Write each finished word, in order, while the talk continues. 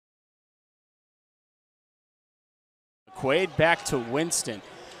Quaid back to Winston.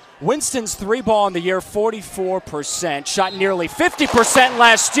 Winston's three ball in the year, 44%. Shot nearly 50%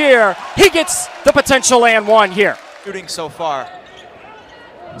 last year. He gets the potential and one here. Shooting so far.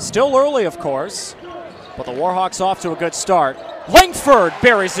 Still early, of course, but the Warhawks off to a good start. Langford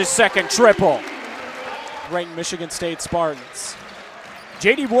buries his second triple. Ranked Michigan State Spartans.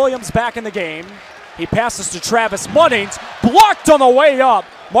 J.D. Williams back in the game. He passes to Travis Muddings, blocked on the way up.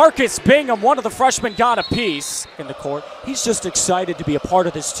 Marcus Bingham, one of the freshmen, got a piece in the court. He's just excited to be a part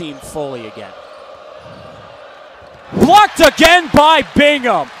of this team fully again. Blocked again by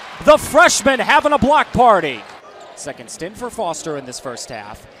Bingham. The freshman having a block party. Second stint for Foster in this first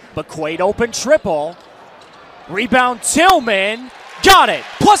half. But Quaid open triple. Rebound Tillman. Got it,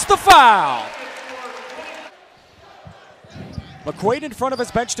 plus the foul. McQuaid in front of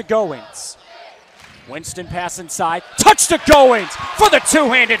his bench to Goins. Winston pass inside, touch to Goins for the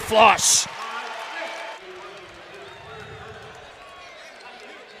two-handed flush.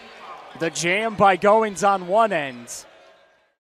 The jam by Goins on one end.